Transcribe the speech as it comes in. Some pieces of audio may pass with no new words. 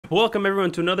Welcome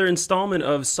everyone to another installment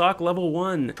of SOC Level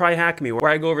 1 TryHackMe,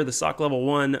 where I go over the SOC Level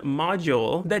 1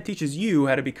 module that teaches you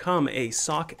how to become a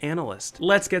SOC analyst.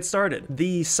 Let's get started.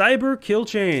 The cyber kill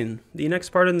chain, the next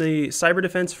part in the cyber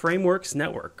defense frameworks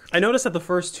network. I noticed that the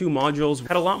first two modules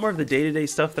had a lot more of the day-to-day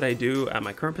stuff that I do at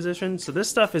my current position. So this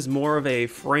stuff is more of a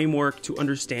framework to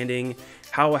understanding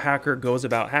how a hacker goes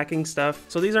about hacking stuff.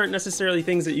 So these aren't necessarily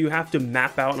things that you have to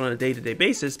map out on a day-to-day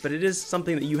basis, but it is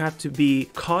something that you have to be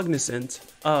cognizant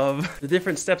of the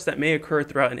different steps that may occur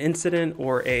throughout an incident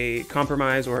or a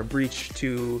compromise or a breach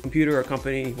to a computer or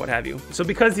company, what have you. So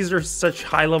because these are such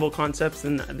high-level concepts,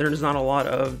 and there's not a lot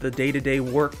of the day-to-day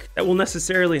work that will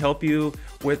necessarily help you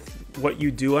with what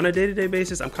you do on a day-to-day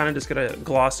basis, I'm kind of just gonna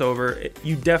gloss over it.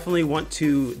 You definitely want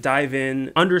to dive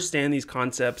in, understand these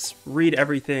concepts, read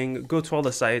everything, go to all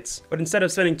the sites, but instead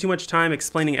of spending too much time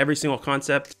explaining every single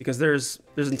concept, because there's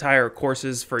entire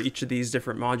courses for each of these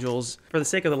different modules. For the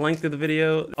sake of the length of the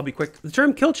video, I'll be quick. The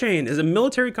term kill chain is a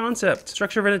military concept,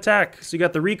 structure of an attack. So you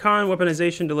got the recon,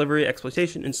 weaponization, delivery,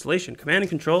 exploitation, installation, command and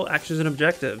control, actions and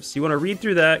objectives. You want to read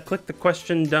through that, click the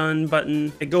question done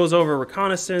button. It goes over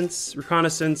reconnaissance.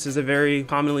 Reconnaissance is a very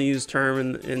commonly used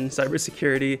term in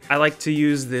cybersecurity. I like to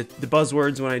use the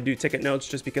buzzwords when I do ticket notes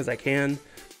just because I can.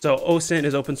 So OSINT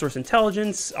is open source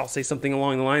intelligence. I'll say something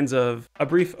along the lines of a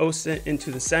brief OSINT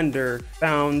into the sender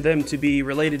found them to be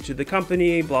related to the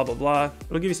company, blah, blah, blah.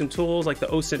 It'll give you some tools like the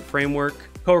OSINT framework.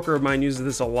 A coworker of mine uses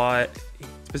this a lot. He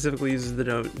specifically uses the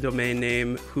domain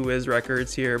name Whois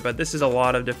Records here, but this is a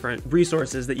lot of different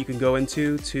resources that you can go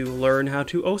into to learn how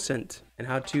to OSINT and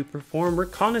how to perform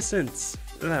reconnaissance.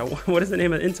 What is the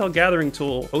name of the Intel gathering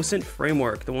tool? OSINT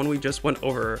framework, the one we just went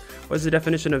over. What is the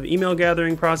definition of email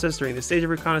gathering process during the stage of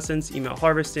reconnaissance, email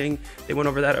harvesting? They went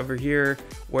over that over here,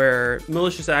 where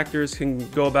malicious actors can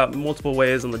go about multiple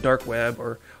ways on the dark web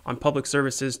or on public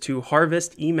services to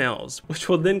harvest emails, which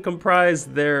will then comprise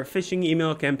their phishing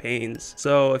email campaigns.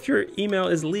 So if your email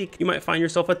is leaked, you might find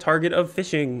yourself a target of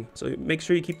phishing. So make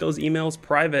sure you keep those emails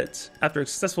private. After a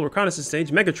successful reconnaissance stage,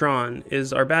 Megatron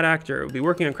is our bad actor. We'll be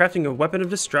working on crafting a weapon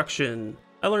of destruction.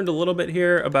 I learned a little bit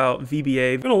here about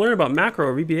VBA. If you're gonna learn about macro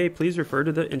or VBA, please refer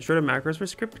to the Intro to Macros for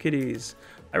Script Kiddies.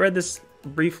 I read this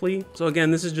briefly. So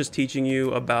again, this is just teaching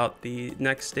you about the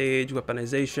next stage,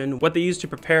 weaponization, what they use to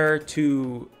prepare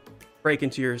to break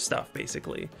into your stuff,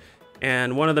 basically.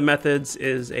 And one of the methods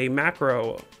is a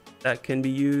macro that can be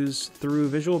used through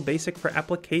Visual Basic for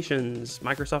applications,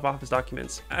 Microsoft Office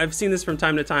documents. I've seen this from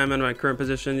time to time in my current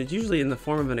position. It's usually in the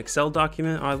form of an Excel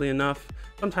document, oddly enough,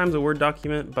 sometimes a Word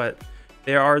document, but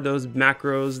there are those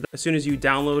macros that as soon as you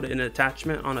download an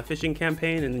attachment on a phishing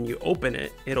campaign and then you open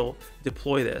it, it'll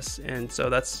deploy this. And so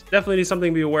that's definitely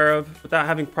something to be aware of. Without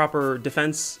having proper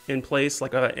defense in place,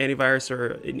 like an antivirus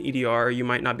or an EDR, you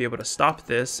might not be able to stop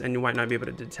this and you might not be able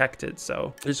to detect it.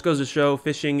 So it just goes to show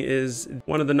phishing is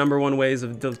one of the #1 ways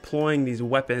of deploying these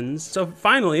weapons. So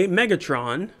finally,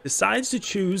 Megatron decides to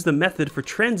choose the method for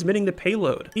transmitting the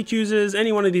payload. He chooses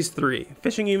any one of these three: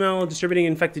 phishing email, distributing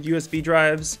infected USB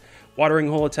drives, watering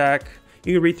hole attack.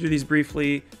 You can read through these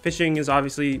briefly. Phishing is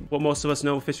obviously what most of us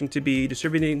know phishing to be.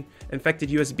 Distributing infected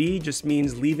USB just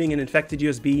means leaving an infected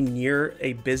USB near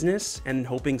a business and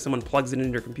hoping someone plugs it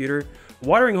into your computer.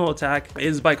 Watering hole attack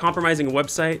is by compromising a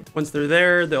website. Once they're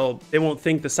there, they won't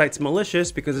think the site's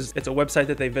malicious because it's a website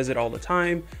that they visit all the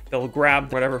time. They'll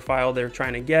grab whatever file they're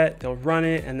trying to get, they'll run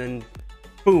it, and then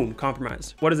boom,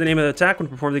 compromised. What is the name of the attack when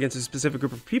performed against a specific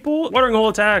group of people? Watering hole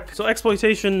attack. So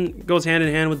exploitation goes hand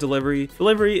in hand with delivery.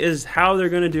 Delivery is how they're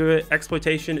gonna do it.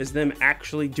 Exploitation is them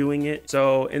actually doing it.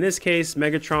 So in this case,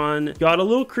 Megatron got a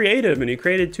little creative and he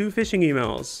created 2 phishing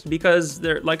emails because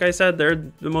they're, like I said, they're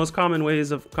the most common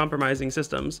ways of compromising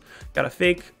systems. Got a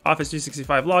fake Office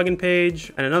 365 login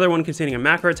page and another one containing a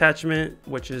macro attachment,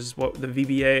 which is what the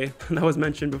VBA that was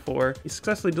mentioned before. He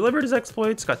successfully delivered his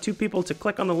exploits, got 2 people to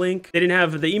click on the link. They didn't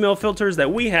have the email filters that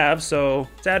we have, so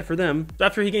sad for them. So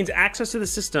after he gains access to the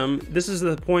system, this is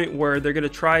the point where they're going to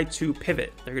try to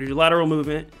pivot. They're going to do lateral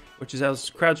movement, which is as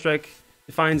CrowdStrike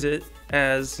defines it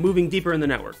as moving deeper in the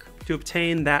network to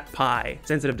obtain that PI,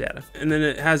 sensitive data. And then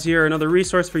it has here another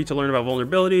resource for you to learn about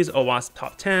vulnerabilities, OWASP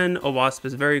Top 10. OWASP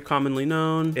is very commonly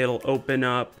known. It'll open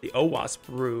up the OWASP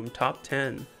room, Top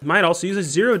 10. You might also use a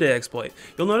zero-day exploit.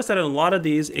 You'll notice that in a lot of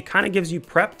these, it kind of gives you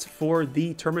prepped for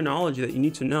the terminology that you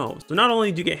need to know. So not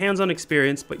only do you get hands-on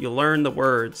experience, but you learn the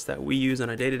words that we use on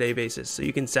a day-to-day basis, so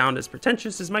you can sound as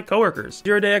pretentious as my coworkers.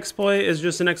 Zero-day exploit is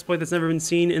just an exploit that's never been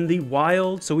seen in the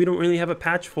wild, so we don't really have a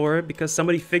patch for it because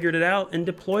somebody figured it out and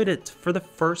deployed it for the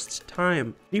first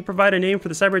time. You provide a name for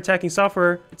the cyber attacking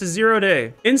software. It's a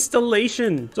 0-day.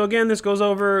 Installation. So again, this goes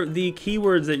over the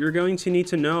keywords that you're going to need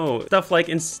to know. Stuff like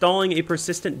installing a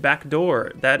persistent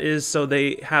backdoor. That is so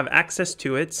they have access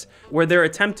to it, where they're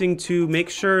attempting to make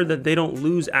sure that they don't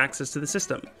lose access to the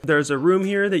system. There's a room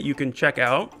here that you can check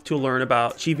out to learn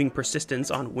about achieving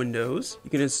persistence on Windows. You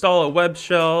can install a web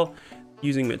shell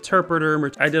using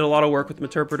Interpreter. I did a lot of work with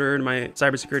Interpreter in my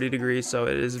cybersecurity degree, so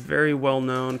it is very well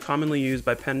known, commonly used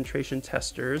by penetration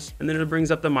testers. And then it brings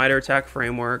up the MITRE ATT&CK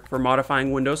framework for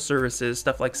modifying Windows services,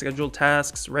 stuff like scheduled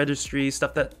tasks, registries,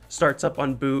 stuff that starts up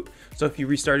on boot. So if you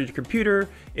restarted your computer,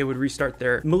 it would restart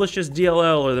their malicious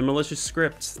DLL or the malicious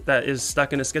script that is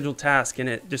stuck in a scheduled task, and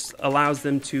it just allows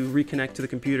them to reconnect to the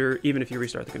computer even if you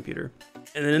restart the computer.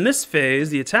 And then in this phase,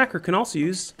 the attacker can also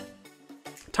use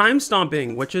time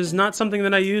stomping, which is not something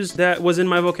that I used that was in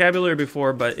my vocabulary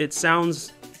before, but it sounds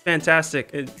fantastic.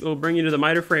 It will bring you to the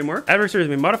MITRE framework. Adversaries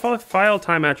may modify file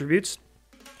time attributes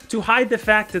to hide the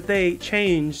fact that they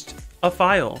changed a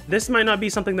file. This might not be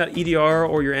something that EDR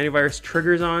or your antivirus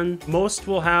triggers on. Most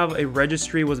will have a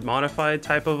registry was modified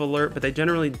type of alert, but they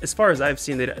generally, as far as I've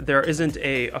seen, there isn't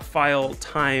a file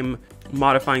time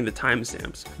modifying the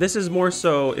timestamps. This is more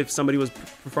so if somebody was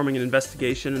performing an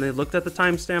investigation and they looked at the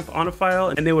timestamp on a file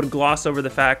and they would gloss over the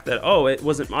fact that, oh, it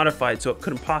wasn't modified, so it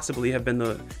couldn't possibly have been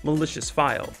the malicious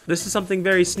file. This is something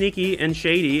very sneaky and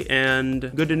shady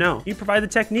and good to know. You provide the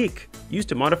technique used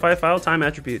to modify file time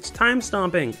attributes. Time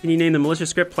stomping. Can you name the malicious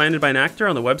script planted by an actor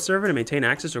on the web server to maintain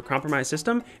access to a compromised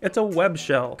system? It's a web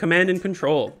shell. Command and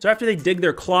control. So after they dig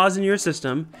their claws in your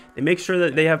system, they make sure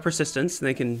that they have persistence and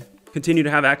they can continue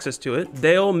to have access to it.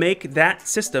 They'll make that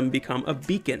system become a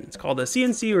beacon. It's called a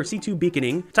CNC or C2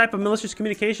 beaconing, type of malicious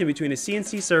communication between a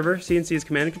CNC server, CNC is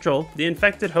command and control. The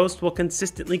infected host will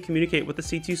consistently communicate with the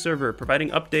C2 server, providing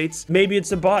updates. Maybe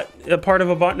it's a bot, a part of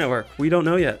a bot network. We don't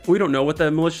know yet. We don't know what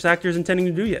the malicious actor is intending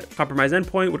to do yet. Compromised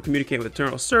endpoint would communicate with the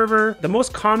internal server. The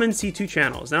most common C2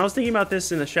 channels. Now I was thinking about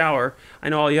this in the shower. I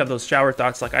know all you have those shower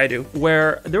thoughts like I do,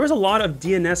 where there was a lot of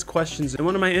DNS questions in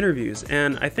one of my interviews,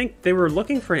 and I think they were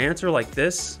looking for an answer like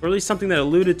this, or at least something that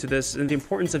alluded to this and the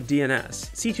importance of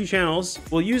DNS. C2 channels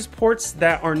will use ports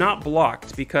that are not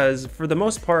blocked because for the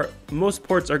most part, most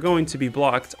ports are going to be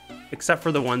blocked except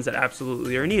for the ones that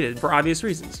absolutely are needed for obvious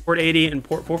reasons. Port 80 and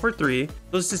port 443.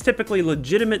 This is typically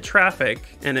legitimate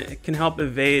traffic and it can help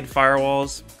evade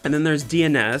firewalls. And then there's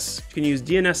DNS. You can use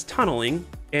DNS tunneling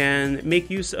and make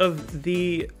use of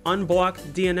the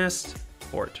unblocked DNS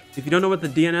port. If you don't know what the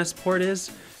DNS port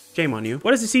is, shame on you.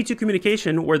 What is the C2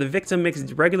 communication where the victim makes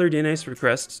regular DNS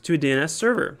requests to a DNS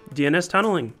server? DNS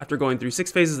tunneling. After going through 6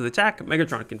 phases of the attack,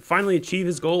 Megatron can finally achieve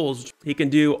his goals. He can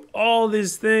do all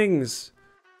these things.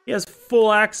 He has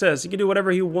full access. He can do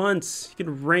whatever he wants. He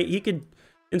could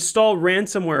install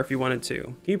ransomware if he wanted to.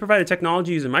 Can you provide a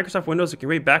technology using Microsoft Windows that can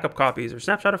create backup copies or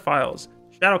snapshot of files?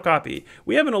 Shadow copy.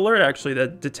 We have an alert actually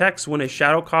that detects when a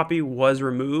shadow copy was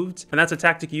removed, and that's a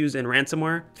tactic used in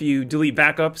ransomware. If you delete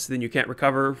backups, then you can't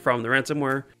recover from the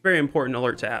ransomware. Very important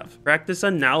alert to have. Practice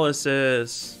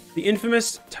analysis. The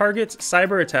infamous Target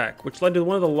cyber attack, which led to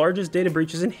one of the largest data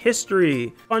breaches in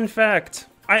history. Fun fact,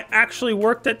 I actually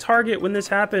worked at Target when this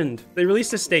happened. They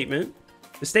released a statement.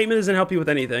 The statement doesn't help you with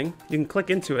anything. You can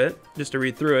click into it just to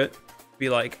read through it. Be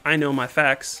like, I know my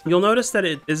facts. You'll notice that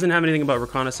it doesn't have anything about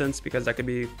reconnaissance because that could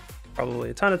be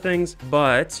probably a ton of things,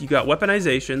 but you got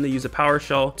weaponization. They use a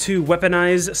PowerShell to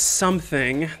weaponize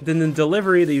something. Then the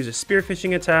delivery, they use a spear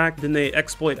phishing attack. Then they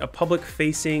exploit a public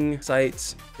facing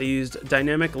site. They used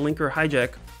dynamic linker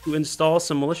hijack to install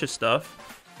some malicious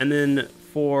stuff. And then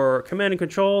for command and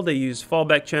control, they use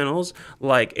fallback channels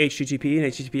like HTTP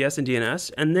and HTTPS and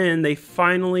DNS. And then they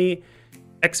finally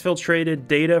exfiltrated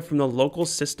data from the local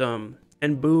system.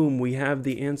 And boom, we have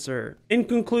the answer. In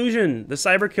conclusion, the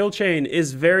cyber kill chain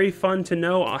is very fun to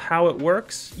know how it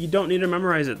works. You don't need to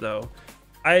memorize it though.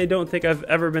 I don't think I've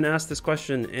ever been asked this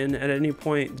question at any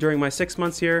point during my 6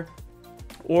 months here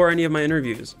or any of my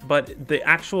interviews, but the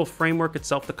actual framework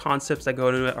itself, the concepts that go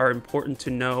into it are important to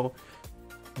know.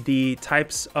 The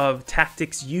types of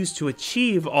tactics used to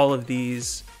achieve all of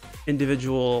these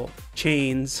individual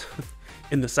chains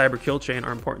in the cyber kill chain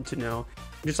are important to know.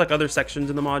 Just like other sections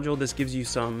in the module, this gives you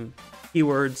some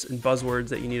keywords and buzzwords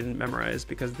that you need to memorize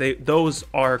because those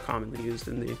are commonly used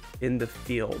in the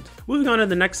field. Moving on to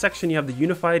the next section, you have the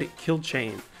unified kill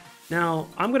chain. Now,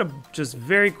 I'm gonna just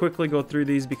very quickly go through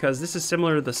these because this is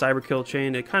similar to the cyber kill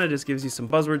chain. It kind of just gives you some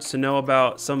buzzwords to know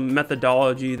about, some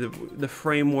methodology, the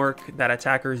framework that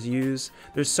attackers use.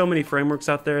 There's so many frameworks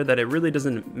out there that it really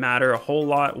doesn't matter a whole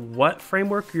lot what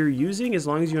framework you're using as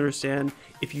long as you understand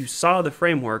if you saw the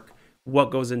framework,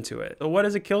 what goes into it. So what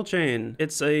is a kill chain?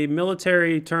 It's a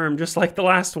military term just like the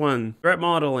last one. Threat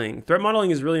modeling. Threat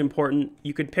modeling is really important.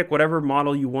 You could pick whatever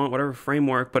model you want, whatever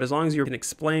framework, but as long as you can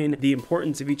explain the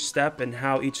importance of each step and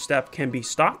how each step can be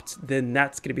stopped, then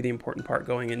that's going to be the important part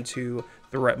going into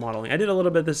threat modeling. I did a little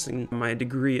bit of this in my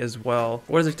degree as well.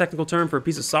 What is a technical term for a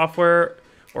piece of software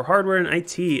or hardware in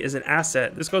IT? Is an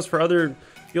asset. This goes for other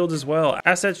fields as well.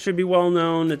 Assets should be well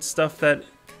known. It's stuff that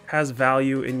has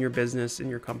value in your business, in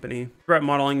your company. Threat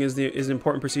modeling is an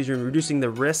important procedure in reducing the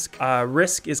risk.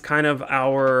 Risk is kind of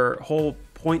our whole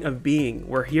point of being.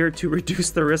 We're here to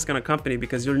reduce the risk on a company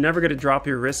because you're never going to drop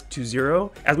your risk to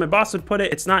zero. As my boss would put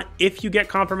it, it's not if you get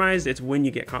compromised, it's when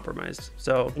you get compromised.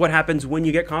 So what happens when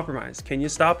you get compromised? Can you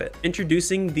stop it?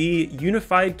 Introducing the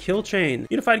unified kill chain.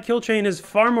 Unified kill chain is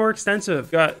far more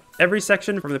extensive. Got every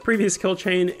section from the previous kill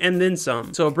chain and then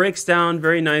some. So it breaks down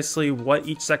very nicely what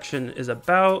each section is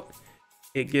about.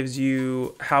 It gives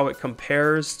you how it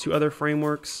compares to other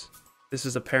frameworks. This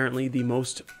is apparently the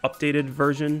most updated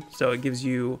version, so it gives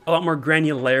you a lot more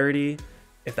granularity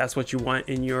if that's what you want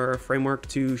in your framework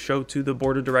to show to the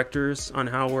board of directors on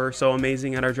how we're so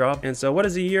amazing at our job. And so what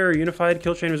is a year? Unified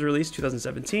Kill Chain was released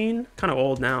 2017. Kind of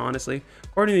old now, honestly.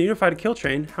 According to the Unified Kill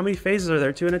Chain, how many phases are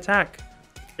there to an attack?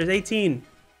 There's 18.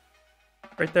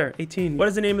 Right there, 18. What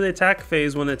is the name of the attack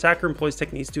phase when the attacker employs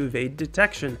techniques to evade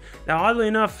detection? Now, oddly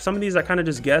enough, some of these I kind of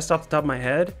just guessed off the top of my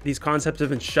head. These concepts have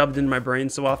been shoved in my brain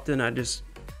so often, I just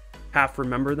half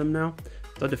remember them now.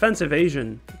 So defense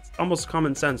evasion, it's almost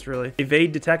common sense, really.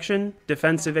 Evade detection,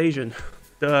 defense evasion.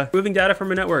 Duh. Removing data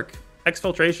from a network,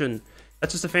 exfiltration.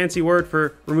 That's just a fancy word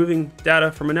for removing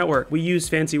data from a network. We use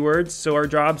fancy words, so our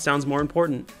job sounds more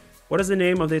important. What is the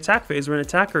name of the attack phase where an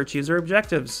attacker achieves their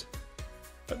objectives?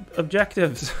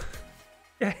 Objectives.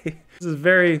 Yay. This is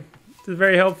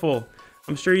very helpful.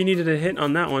 I'm sure you needed a hint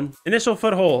on that one. Initial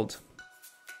foothold.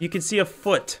 You can see a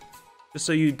foot, just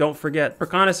so you don't forget.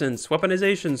 Reconnaissance,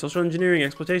 weaponization, social engineering,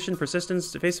 exploitation,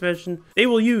 persistence, face evasion. They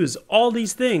will use all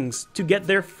these things to get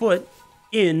their foot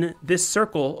in this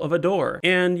circle of a door.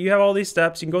 And you have all these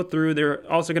steps you can go through. They're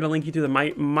also going to link you to the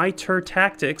MITRE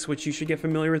tactics, which you should get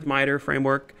familiar with MITRE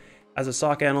framework. As a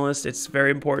SOC analyst, it's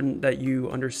very important that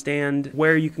you understand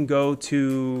where you can go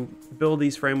to build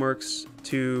these frameworks,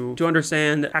 to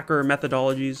understand hacker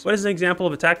methodologies. What is an example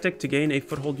of a tactic to gain a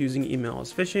foothold using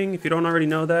emails? Phishing, if you don't already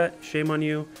know that, shame on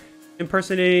you.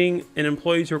 Impersonating an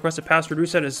employee to request a password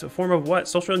reset is a form of what?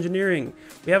 Social engineering.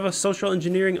 We have a social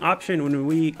engineering option when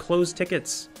we close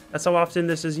tickets. That's how often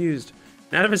this is used.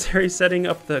 An adversary setting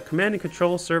up the command and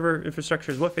control server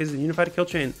infrastructure is what phase of the unified kill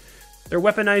chain? They're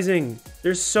weaponizing.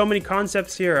 There's so many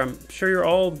concepts here. I'm sure you're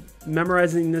all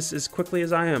memorizing this as quickly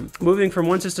as I am. Moving from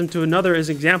one system to another is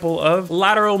an example of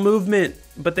lateral movement,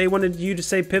 but they wanted you to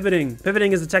say pivoting.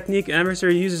 Pivoting is a technique an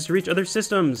adversary uses to reach other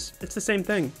systems. It's the same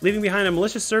thing. Leaving behind a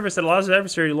malicious service that allows the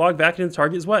adversary to log back into the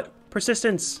target is what?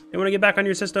 Persistence. They want to get back on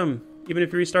your system, even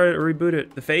if you restart it or reboot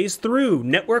it. The phase through,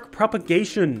 network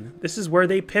propagation. This is where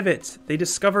they pivot. They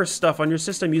discover stuff on your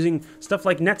system using stuff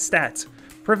like netstat.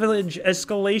 Privilege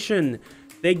escalation.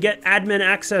 They get admin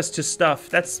access to stuff.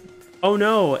 That's, oh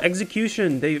no,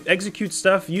 execution. They execute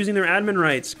stuff using their admin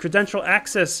rights. Credential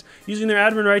access. Using their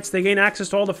admin rights, they gain access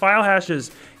to all the file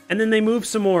hashes. And then they move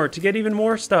some more to get even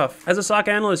more stuff. As a SOC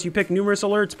analyst, you pick numerous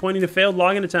alerts pointing to failed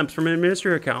login attempts from an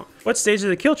administrator account. What stage of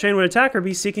the kill chain would an attacker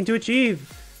be seeking to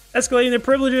achieve? Escalating their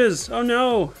privileges. Oh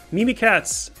no.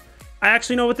 Mimikatz. I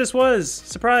actually know what this was.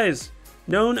 Surprise.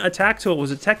 Known attack tool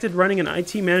was detected running an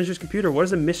IT manager's computer. What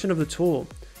is the mission of the tool?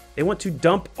 They want to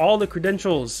dump all the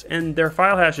credentials and their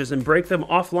file hashes and break them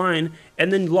offline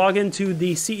and then log into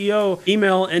the CEO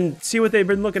email and see what they've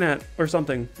been looking at or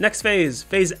something. Next phase,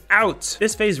 phase out.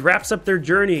 This phase wraps up their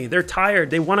journey. They're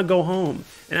tired. They want to go home.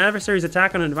 An adversary's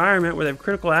attack on an environment where they have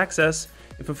critical access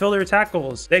and fulfill their attack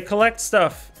goals. They collect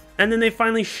stuff. And then they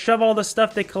finally shove all the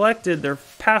stuff they collected, their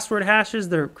password hashes,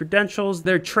 their credentials,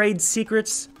 their trade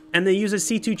secrets, and they use a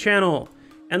C2 channel.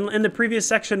 And in the previous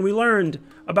section, we learned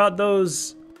about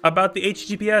those, about the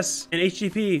HTTPS and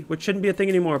HTTP, which shouldn't be a thing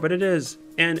anymore, but it is.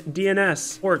 And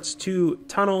DNS ports to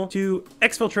tunnel to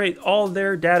exfiltrate all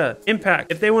their data.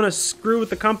 Impact. If they want to screw with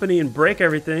the company and break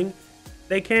everything,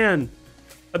 they can.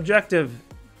 Objective.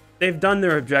 They've done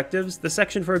their objectives. The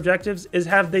section for objectives is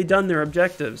have they done their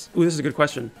objectives? Ooh, this is a good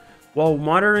question. While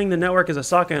monitoring the network as a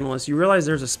SOC analyst, you realize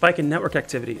there's a spike in network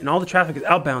activity and all the traffic is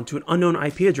outbound to an unknown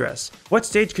IP address. What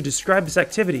stage could describe this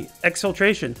activity?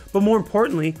 Exfiltration. But more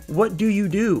importantly, what do you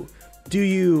do? Do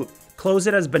you close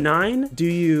it as benign? Do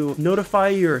you notify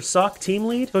your SOC team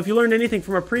lead? So if you learned anything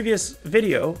from our previous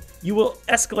video, you will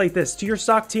escalate this to your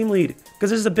SOC team lead because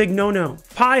this is a big no-no.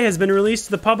 Pi has been released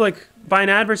to the public by an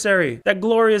adversary. That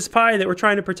glorious pie that we're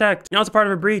trying to protect. Now it's a part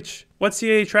of a breach. What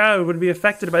CA triad would be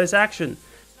affected by this action?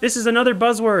 This is another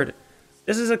buzzword.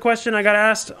 This is a question I got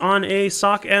asked on a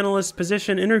SOC analyst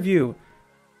position interview.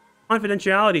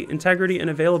 Confidentiality, integrity, and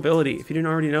availability. If you didn't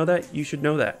already know that, you should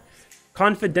know that.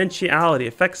 Confidentiality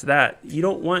affects that. You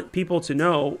don't want people to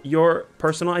know your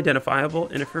personal identifiable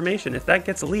information. If that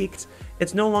gets leaked,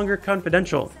 it's no longer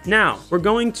confidential. Now, we're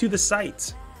going to the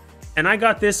site. And I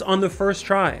got this on the first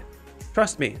try.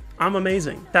 Trust me, I'm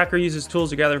amazing. Attacker uses tools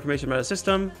to gather information about a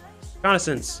system.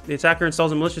 Reconnaissance. The attacker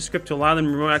installs a malicious script to allow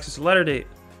them remote access to letter date.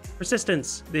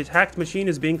 Persistence. The attacked machine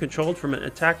is being controlled from an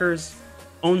attacker's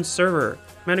own server.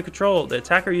 Command and control. The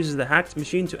attacker uses the hacked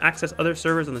machine to access other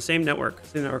servers on the same network.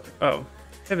 Oh,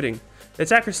 pivoting. The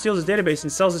attacker steals his database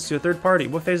and sells it to a third party.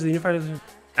 What phase of the unified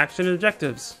action and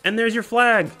objectives? And there's your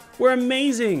flag. We're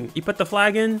amazing. You put the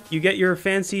flag in, you get your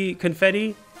fancy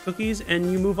confetti cookies,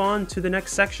 and you move on to the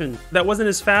next section. That wasn't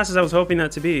as fast as I was hoping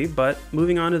that to be, but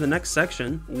moving on to the next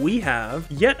section, we have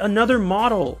yet another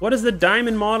model. What is the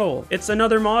diamond model? It's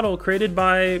another model created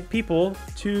by people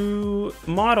to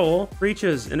model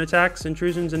breaches and attacks,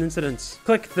 intrusions, and incidents.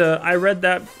 Click the I read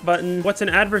that button. What's an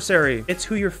adversary? It's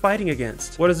who you're fighting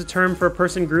against. What is the term for a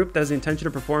person group that has the intention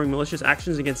of performing malicious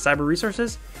actions against cyber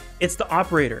resources? It's the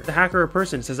operator. The hacker or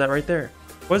person, it says that right there.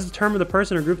 What is the term of the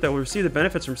person or group that will receive the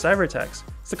benefits from cyber attacks?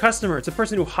 It's the customer. It's the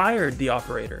person who hired the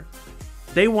operator.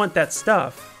 They want that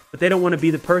stuff, but they don't want to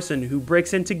be the person who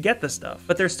breaks in to get the stuff.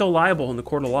 But they're still liable in the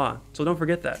court of law, so don't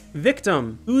forget that.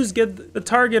 Victim. Who's the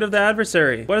target of the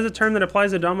adversary? What is the term that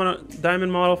applies to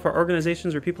diamond model for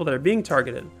organizations or people that are being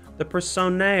targeted? The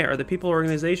personae are the people or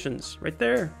organizations. Right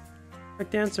there.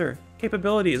 Correct answer.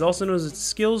 Capability is also known as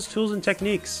skills, tools, and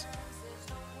techniques.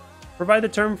 Provide the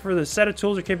term for the set of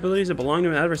tools or capabilities that belong to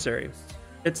an adversary.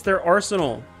 It's their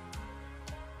arsenal.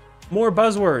 More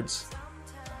buzzwords.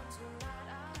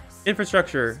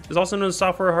 Infrastructure is also known as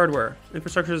software or hardware.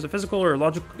 Infrastructure is the physical or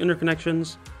logical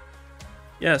interconnections.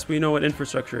 Yes, we know what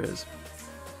infrastructure is.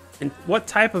 And what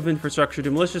type of infrastructure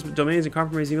do malicious domains and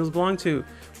compromised emails belong to?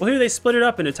 Well, here they split it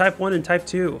up into type 1 and type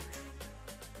 2.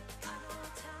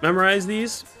 Memorize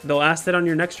these. They'll ask that on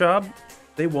your next job.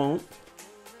 They won't.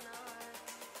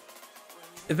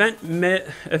 Event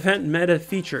meta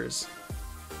features.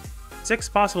 6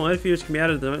 possible meta features can be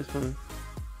added to the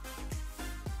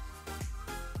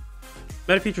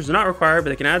meta features are not required,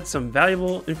 but they can add some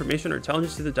valuable information or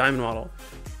intelligence to the diamond model.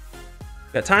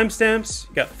 You got timestamps,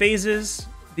 you got phases.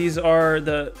 These are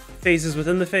the phases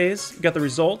within the phase. You got the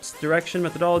results, direction,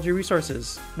 methodology,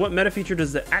 resources. What meta feature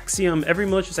does the axiom every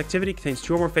malicious activity contains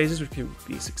 2 or more phases which can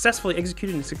be successfully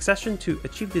executed in succession to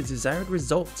achieve the desired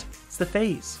result? It's the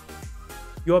phase.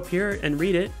 You up here and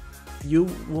read it, you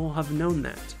will have known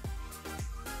that.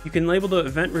 You can label the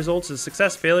event results as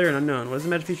success, failure, and unknown. What is the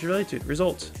meta feature related to?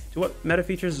 Results. To what meta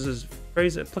features is this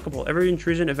phrase applicable? Every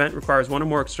intrusion event requires 1 or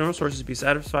more external sources to be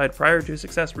satisfied prior to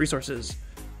success. Resources.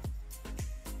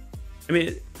 I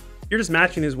mean, you're just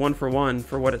matching these 1 for 1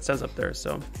 for what it says up there,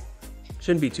 so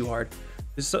shouldn't be too hard.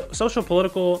 The social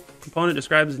political component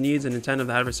describes the needs and intent of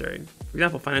the adversary. For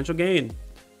example, financial gain.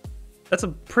 That's a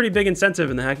pretty big incentive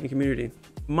in the hacking community.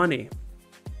 Money.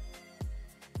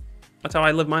 That's how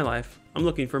I live my life. I'm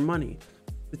looking for money.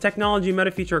 The technology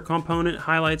meta feature or component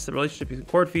highlights the relationship between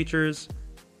core features,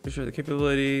 feature the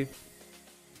capability.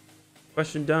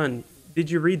 Question done.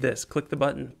 Did you read this? Click the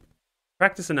button.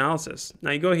 Practice analysis.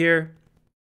 Now you go here.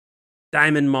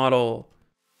 Diamond model.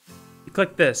 You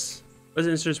click this. What is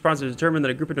the incident response to determine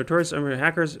that a group of notorious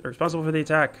hackers are responsible for the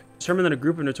attack? Determine that a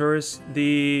group of notorious,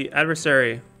 the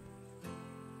adversary.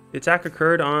 The attack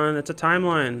occurred on, it's a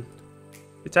timeline.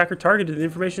 The attacker targeted the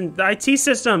information, the IT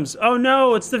systems. Oh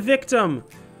no, it's the victim.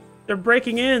 They're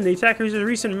breaking in. The attacker uses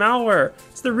recent malware.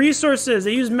 It's the resources,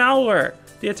 they use malware.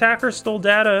 The attacker stole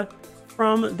data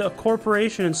from the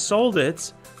corporation and sold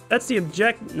it. That's the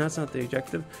objective, no, that's not the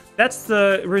objective. That's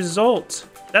the result.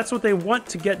 That's what they want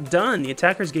to get done. The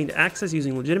attackers gained access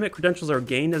using legitimate credentials that were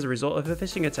gained as a result of a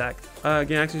phishing attack.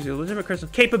 Gain access using legitimate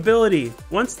credentials. Capability.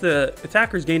 Once the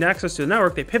attackers gained access to the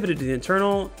network, they pivoted to the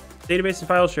internal database and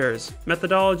file shares.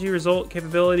 Methodology, result,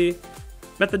 capability.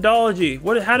 Methodology.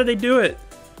 How did they do it?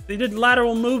 They did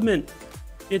lateral movement.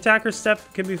 The attacker's step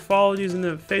can be followed using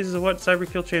the phases of what cyber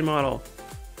kill chain model?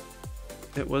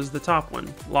 It was the top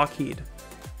one, Lockheed.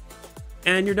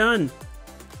 And you're done.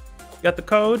 You got the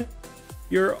code.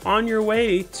 You're on your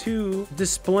way to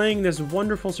displaying this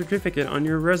wonderful certificate on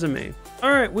your resume. All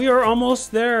right, we are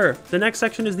almost there. The next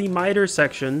section is the MITRE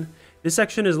section. This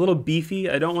section is a little beefy.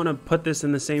 I don't want to put this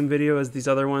in the same video as these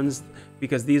other ones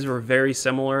because these were very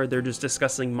similar. They're just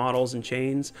discussing models and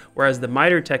chains, whereas the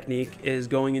MITRE technique is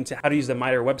going into how to use the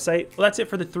MITRE website. Well, that's it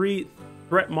for the 3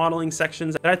 threat modeling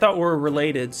sections that I thought were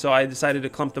related, so I decided to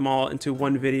clump them all into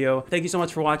one video. Thank you so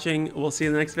much for watching. We'll see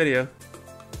you in the next video.